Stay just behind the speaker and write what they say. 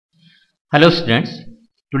Hello students,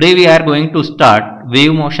 today we are going to start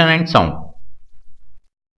wave motion and sound.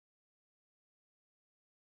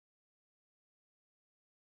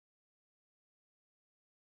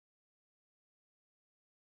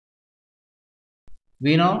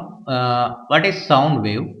 We know what is sound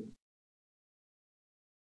wave.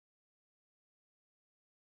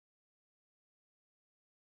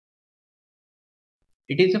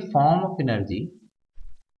 It is a form of energy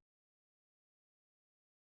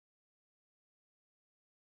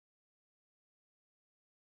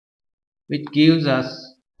which gives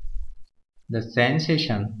us the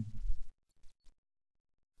sensation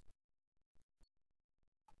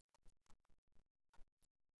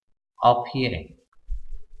of hearing.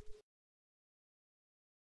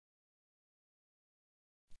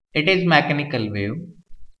 It is mechanical wave.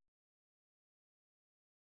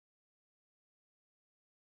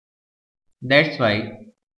 That's why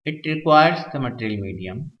it requires the material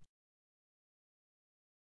medium.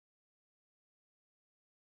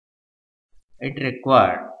 It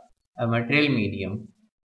required a material medium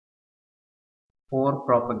for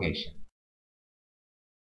propagation.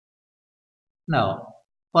 Now,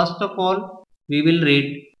 first of all, we will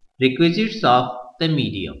read requisites of the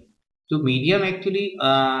medium. तो medium actually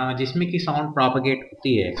जिसमें कि sound propagate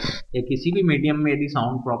होती है या किसी भी medium में यदि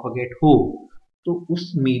साउंड प्रोपगेट हो तो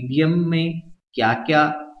उस मीडियम में क्या क्या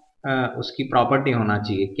उसकी प्रॉपर्टी होना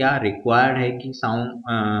चाहिए, क्या रिक्वायर्ड है कि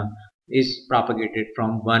sound is propagated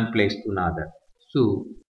from one place to another. So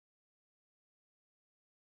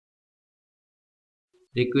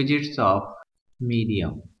requisites of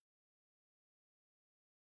medium.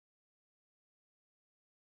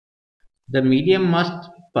 The medium must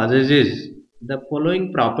possesses the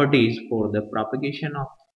following properties for the propagation of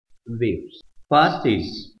waves. First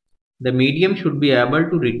is the medium should be able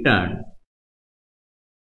to return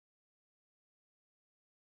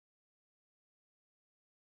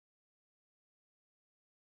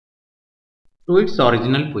to its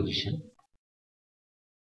original position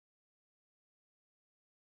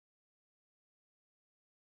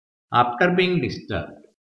after being disturbed.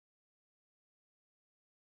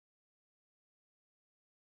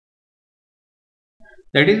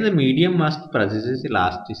 That is, the medium must possess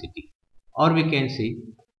elasticity, or we can say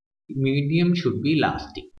medium should be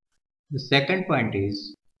elastic. The second point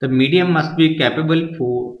is the medium must be capable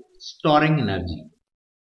for storing energy.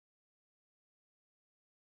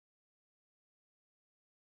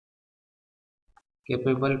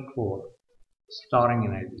 Capable for storing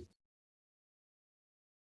energy.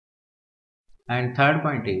 And third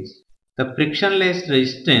point is the frictionless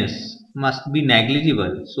resistance must be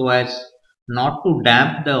negligible so as not to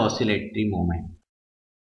damp the oscillatory moment.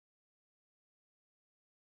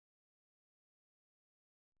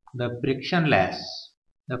 The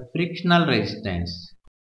frictional resistance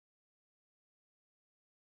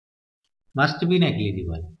must be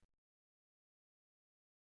negligible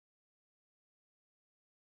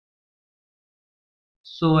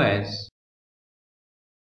so as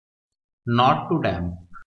not to damp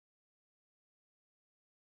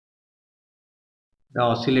the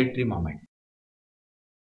oscillatory moment.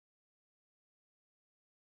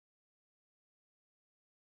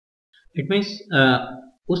 It means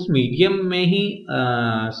उस medium में ही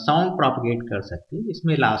sound propagate कर सकती है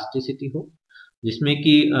जिसमें elasticity हो, जिसमें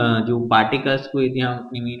कि जो पार्टिकल्स को यदि हम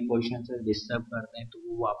अपनी मेन पोजीशन से डिस्टर्ब करते हैं तो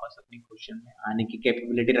वो वापस अपनी पोजीशन में आने की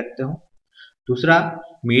कैपेबिलिटी रखते हो. दूसरा,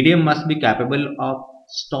 medium must be capable of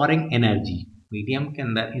storing energy. Medium के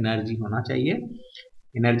अंदर एनर्जी होना चाहिए,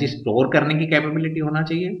 एनर्जी स्टोर करने की कैपेबिलिटी होना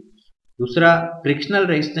चाहिए. दूसरा, frictional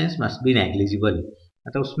resistance must be negligible,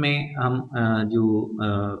 मतलब उसमें हम जो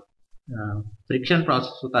फ्रिक्शन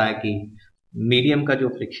प्रोसेस होता है कि मीडियम का जो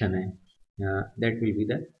फ्रिक्शन है that will be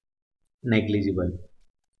the negligible,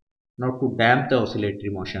 not to damp the oscillatory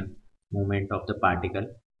motion movement of the particle.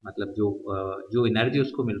 मतलब जो एनर्जी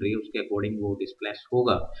उसको मिल रही है उसके अकॉर्डिंग वो डिस्प्लेस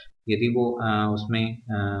होगा. यदि वो उसमें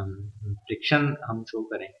फ्रिक्शन हम शो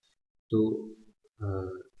करें तो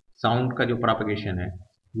साउंड का जो प्रोपगेशन है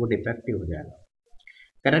वो डिफेक्टिव हो जाएगा.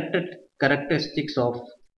 Characteristics of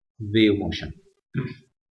wave motion.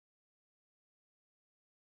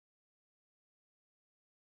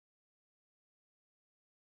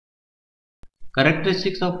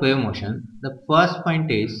 Characteristics of wave motion. The first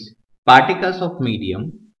point is particles of medium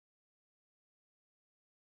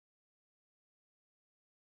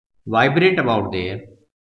vibrate about their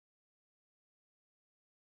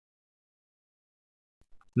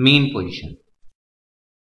mean position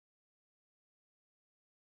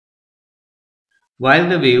while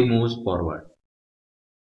the wave moves forward.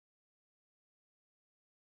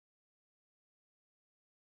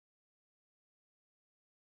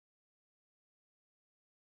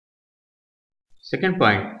 Second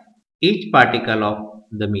point, each particle of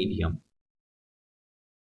the medium.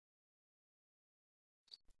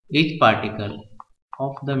 Each particle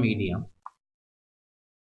of the medium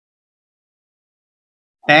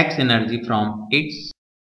takes energy from its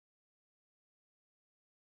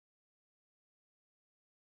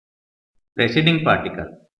preceding particle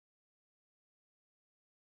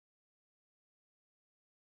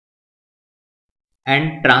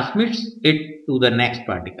and transmits it to the next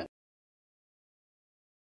particle.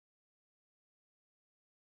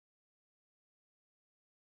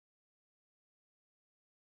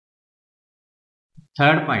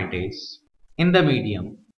 Third point is, in the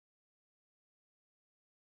medium,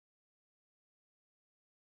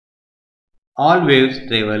 all waves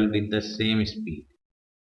travel with the same speed.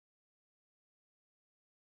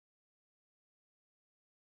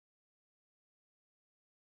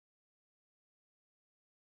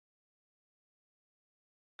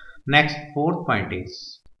 Next, fourth point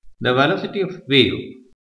is, the velocity of wave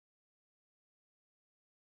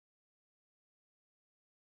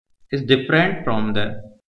is different from the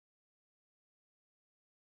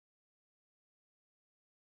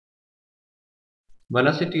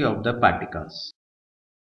velocity of the particles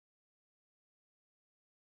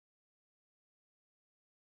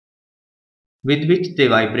with which they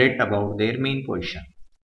vibrate about their main position.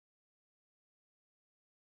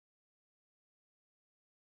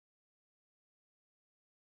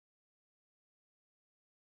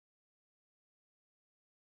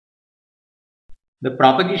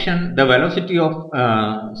 The velocity of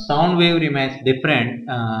sound wave remains different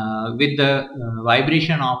with the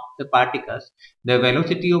vibration of the particles. The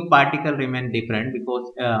velocity of particle remains different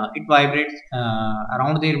because it vibrates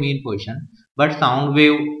around their main position, but sound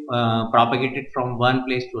wave propagated from one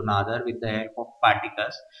place to another with the help of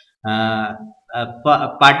particles. A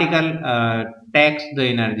particle takes the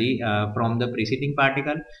energy from the preceding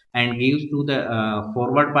particle and gives to the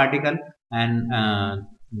forward particle, and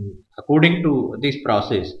according to this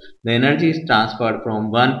process, the energy is transferred from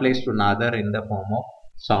one place to another in the form of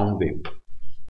sound wave.